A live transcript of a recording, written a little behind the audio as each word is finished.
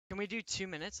Can we do 2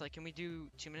 minutes? Like, can we do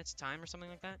 2 minutes time or something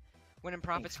like that? Win in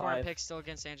profit score and pick still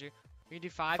against Andrew. We can do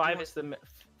 5. Five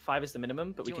is the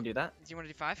minimum, but we can do that. Do you want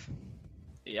to do 5?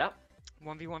 Yep.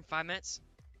 1v1 5 minutes?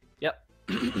 Yep.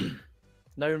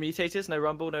 No mutators, no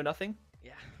rumble, no nothing.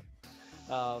 Yeah.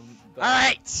 But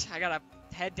Alright! I gotta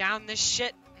head down this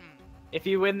shit. if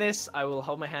you win this, I will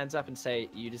hold my hands up and say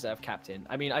you deserve captain.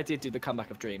 I mean, I did do the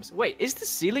comeback of dreams. Wait, is the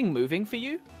ceiling moving for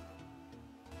you?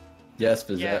 Yes,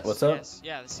 Yes, what's up? yes.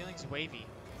 Yeah, the ceiling's wavy.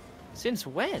 Since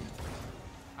when?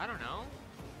 I don't know.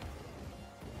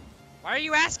 Why are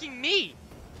you asking me?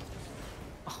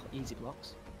 Oh, easy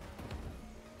blocks.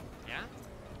 Yeah?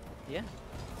 Yeah.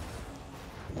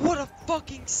 What a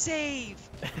fucking save!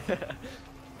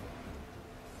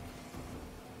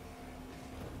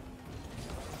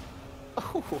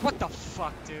 Oh. What the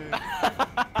fuck, dude?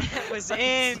 That was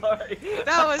in! Sorry.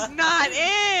 That was not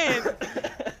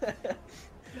in!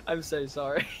 I'm so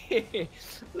sorry.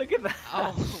 Look at that.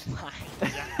 Oh my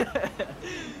god.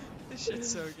 This shit's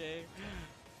so gay.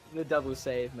 The double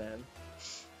save, man.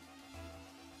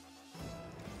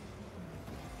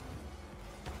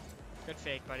 Good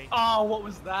fake, buddy. Oh, what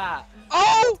was that?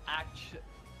 Oh! Action.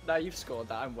 No, you've scored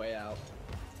that. I'm way out.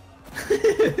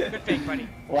 Good fake, buddy.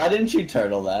 Why didn't you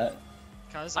turtle that?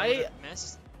 Cause I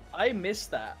missed. I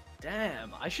missed that.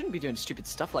 Damn, I shouldn't be doing stupid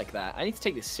stuff like that. I need to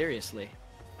take this seriously.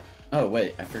 Oh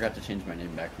wait, I forgot to change my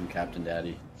name back from Captain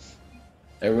Daddy.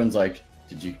 Everyone's like,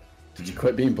 did you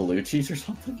quit being Bellucheese or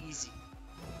something? Easy.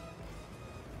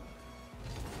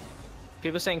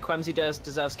 People saying Quemsy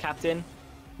deserves captain.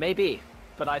 Maybe,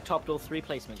 but I topped all 3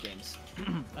 placement games.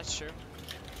 That's true.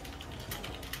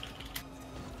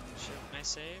 Shit, nice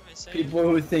save, nice save. People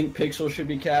who think Pixel should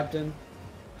be captain,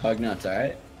 hug nuts,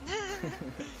 alright?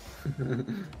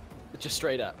 Just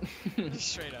straight up.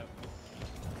 Straight up.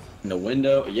 In the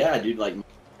window, yeah, dude, like,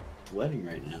 sweating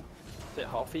right now. Is it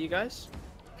hot for you guys?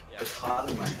 Yeah. It's hot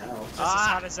in my house. Just as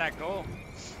hot as that goal.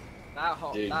 That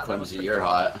hot. Dude, that was Quemsy, pretty you're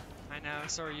hot. I know,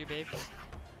 so are you, babe.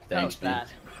 That was Thanks, man. bad.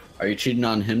 Are you cheating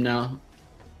on him now?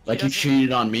 Like you doesn't-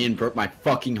 cheated on me and broke my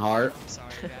fucking heart? I'm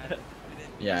sorry, Dad. I didn't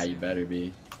Yeah, mean you to. better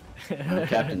be. I'm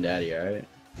Captain Daddy, alright?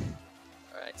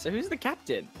 Alright, so who's the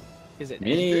captain? Is it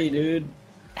Me, dude.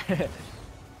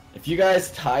 If you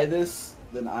guys tie this,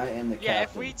 then I am the Yeah,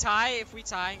 captain. if we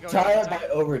tie and go Tie to it by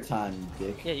overtime, you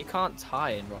dick. Yeah, you can't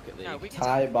tie in Rocket League. No, we can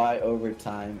Tie by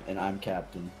overtime, and I'm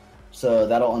captain. So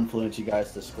that'll influence you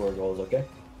guys to score goals, okay?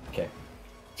 Okay.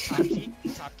 top keep,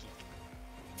 top keep.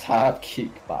 Top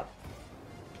kick bot.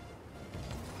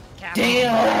 Kappa.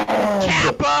 Damn!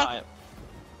 Kappa!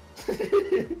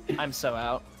 I'm so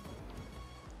out.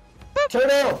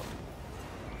 Turtle!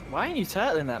 Why are you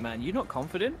turtling that, man? You not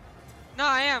confident? No,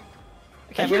 I am.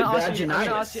 Okay, I'm You're gonna ask you.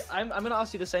 vaginitis. I'm gonna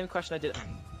ask you the same question I did.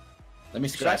 Let me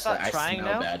Should I scratch start that. I trying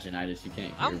smell now? vaginitis. You can't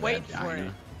hear I'm waiting for vagina.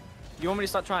 it. You want me to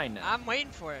start trying now? I'm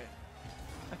waiting for it.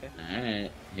 Okay.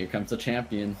 Alright, here comes the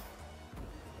champion.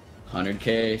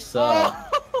 100k sub.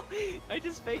 Oh, I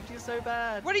just faked you so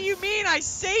bad. What do you mean? I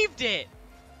saved it!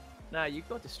 Nah, you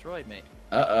got destroyed, mate.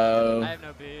 Uh-oh. I have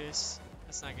no boost.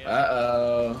 That's not good.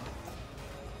 Uh-oh.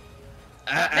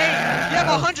 Hey, you have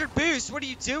 100 boost. What are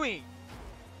you doing?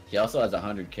 He also has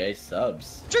 100k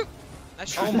subs. True.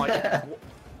 That's true. Oh my god.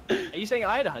 Are you saying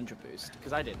I had 100 boost?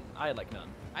 Because I didn't. I had like none.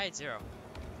 I had 0.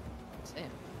 Damn.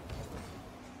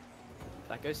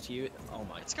 That goes to you. Oh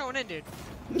my. It's going in, dude.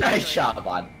 Nice shot,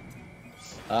 bud.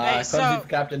 Hey, Clumsy so-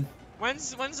 captain. When's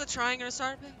the trying gonna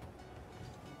start? Babe?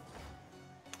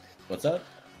 What's up?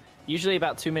 Usually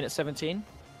about 2 minutes 17.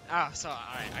 Oh, so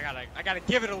alright. I gotta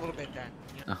give it a little bit then.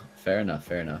 Oh, fair enough,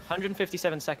 fair enough.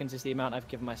 157 seconds is the amount I've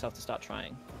given myself to start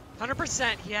trying.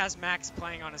 100% he has Max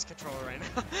playing on his controller right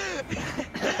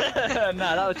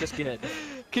No, that was just good.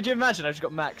 Could you imagine? I just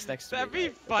got Max next to That'd me.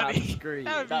 be funny.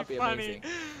 That'd be funny. amazing.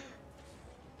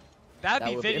 That'd That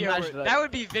be would be- video. imagine that. That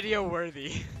would be video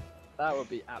worthy. That would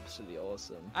be absolutely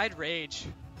awesome. I'd rage.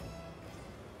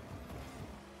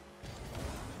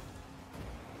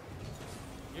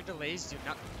 Your delays do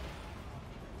not.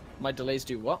 My delays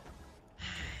do what?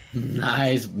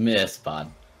 Nice miss,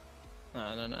 bud.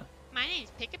 No. My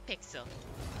name's Pickapixel,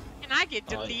 and I get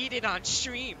Oh, yeah. deleted on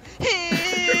stream.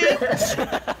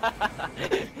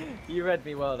 You read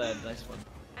me well then. Nice one.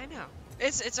 I know.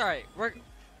 It's alright.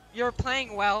 You're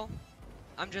playing well.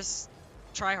 I'm just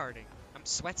tryharding. I'm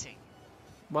sweating.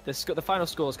 Well, the final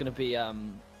score is going to be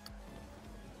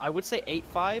I would say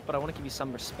 8-5, but I want to give you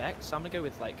some respect, so I'm gonna go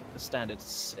with like the standard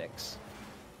 6.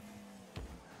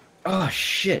 Oh,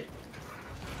 shit.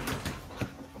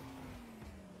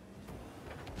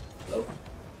 Hello?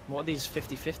 What are these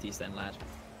 50-50s then, lad?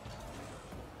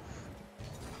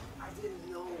 I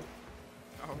didn't know.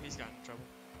 Oh, he's got in trouble.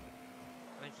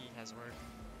 has worked.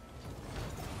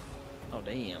 Oh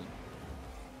damn.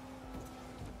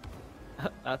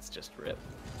 That's just rip.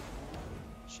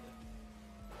 Shit.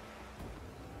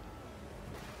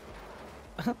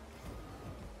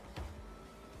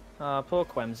 Poor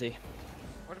Quemsy.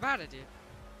 What about it, dude?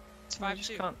 It's I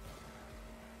just 5-2. can't.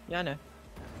 Yeah, I know.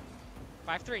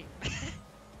 5-3.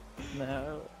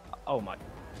 No. Oh my.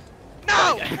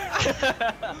 No!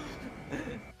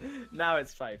 Now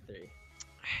it's 5-3.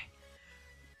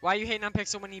 Why are you hating on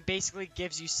Pixel when he basically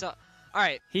gives you so?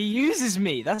 Alright. He uses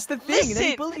me. That's the thing. And then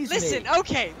he bullies listen, me.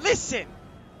 okay, listen.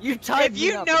 You tied If me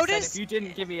you up and said notice- if you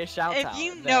didn't give me a shout out. If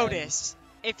you then- notice,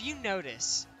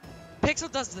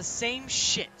 Pixel does the same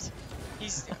shit.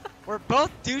 We're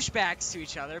both douchebags to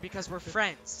each other because we're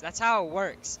friends. That's how it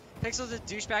works. Pixel's a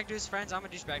douchebag to his friends. I'm a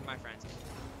douchebag to my friends.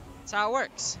 That's how it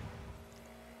works.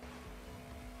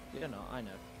 You know, I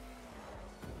know.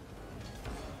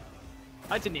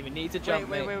 I didn't even need to jump.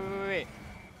 Wait.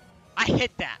 I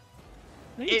hit that.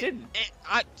 No, you didn't.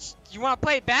 You want to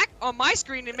play it back? On my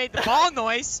screen, it made the ball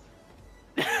noise.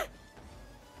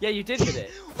 Yeah, you did hit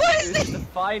it. What It is was just this? a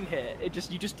fine hit. You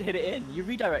just hit it in. You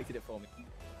redirected it for me.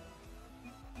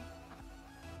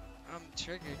 I'm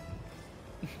triggered.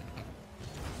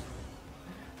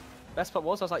 Best part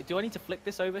was, I was like, do I need to flick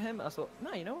this over him? I thought,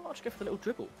 no, you know what? I'll just go for the little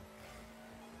dribble.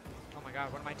 Oh my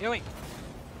god, what am I doing?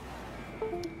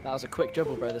 That was a quick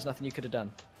dribble, bro. There's nothing you could have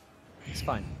done. It's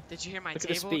fine. Did you hear my Look at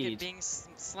the table speed. being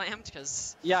slammed?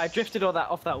 Because Yeah, I drifted all that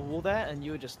off that wall there, and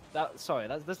you were just sorry.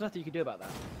 There's nothing you can do about that.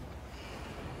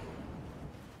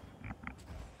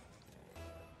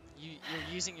 you're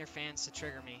using your fans to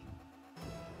trigger me.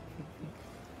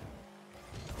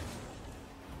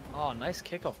 Oh, nice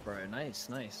kickoff, bro. Nice.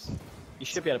 You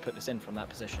should be able to put this in from that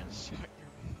position. Shut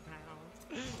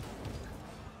your mouth.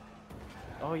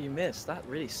 Oh, you missed. That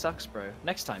really sucks, bro.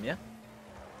 Next time, yeah?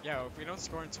 Yo, if we don't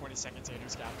score in 20 seconds,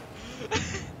 Andrew's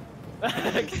captain.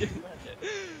 Can you imagine?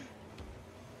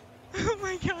 Oh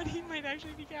my god, he might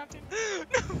actually be captain. No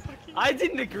fucking. I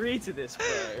didn't agree to this,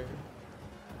 bro.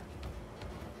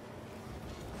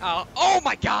 Oh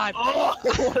my god! Oh,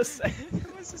 what a save.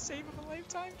 That was the save of a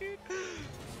lifetime, dude.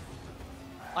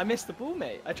 I missed the ball,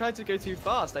 mate. I tried to go too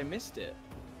fast. I missed it.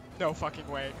 No fucking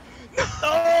way.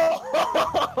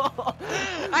 Oh!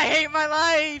 I hate my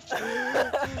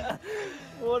life!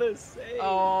 What a save.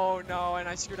 Oh no, and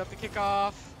I screwed up the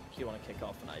kickoff. You want to kick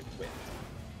off, and I whipped.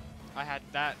 I had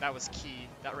that was key.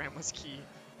 That ram was key.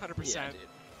 100%. Yeah,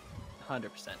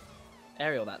 dude. 100%.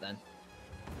 Aerial that then.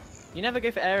 You never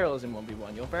go for aerials in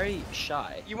 1v1. You're very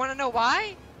shy. You want to know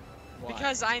why? Why?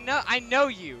 Because I know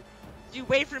you. You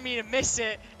wait for me to miss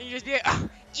it, and you just be like, oh,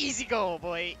 easy goal,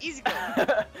 boy, easy goal.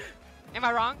 Am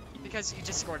I wrong? Because you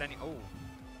just scored any. Oh.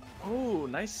 Oh,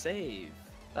 nice save.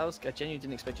 That was. I genuinely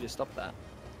didn't expect you to stop that.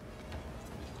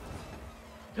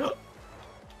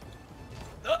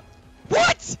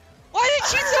 What? Why did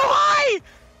you shoot so high?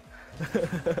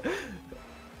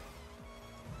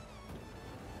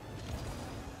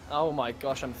 Oh my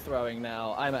gosh, I'm throwing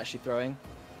now. I'm actually throwing.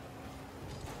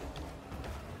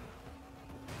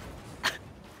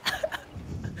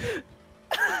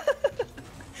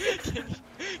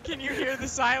 Can you hear the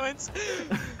silence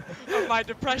of my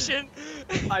depression?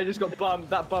 I just got bumped.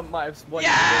 That bump might have won.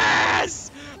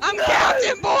 Yes! I'm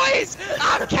captain, boys!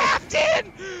 I'm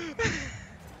captain!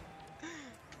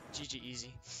 GG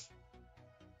easy.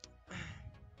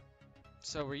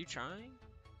 So, were you trying?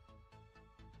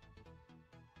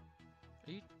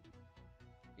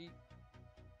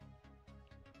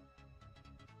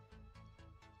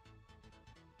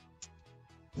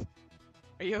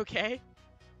 Are you okay?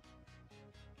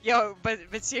 Yo, but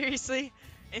seriously,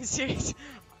 do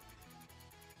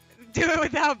it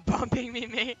without bumping me,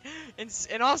 mate.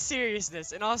 In all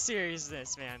seriousness,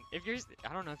 man. If you're,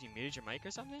 I don't know if you muted your mic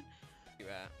or something. You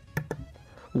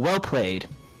Well played. It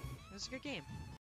was a good game.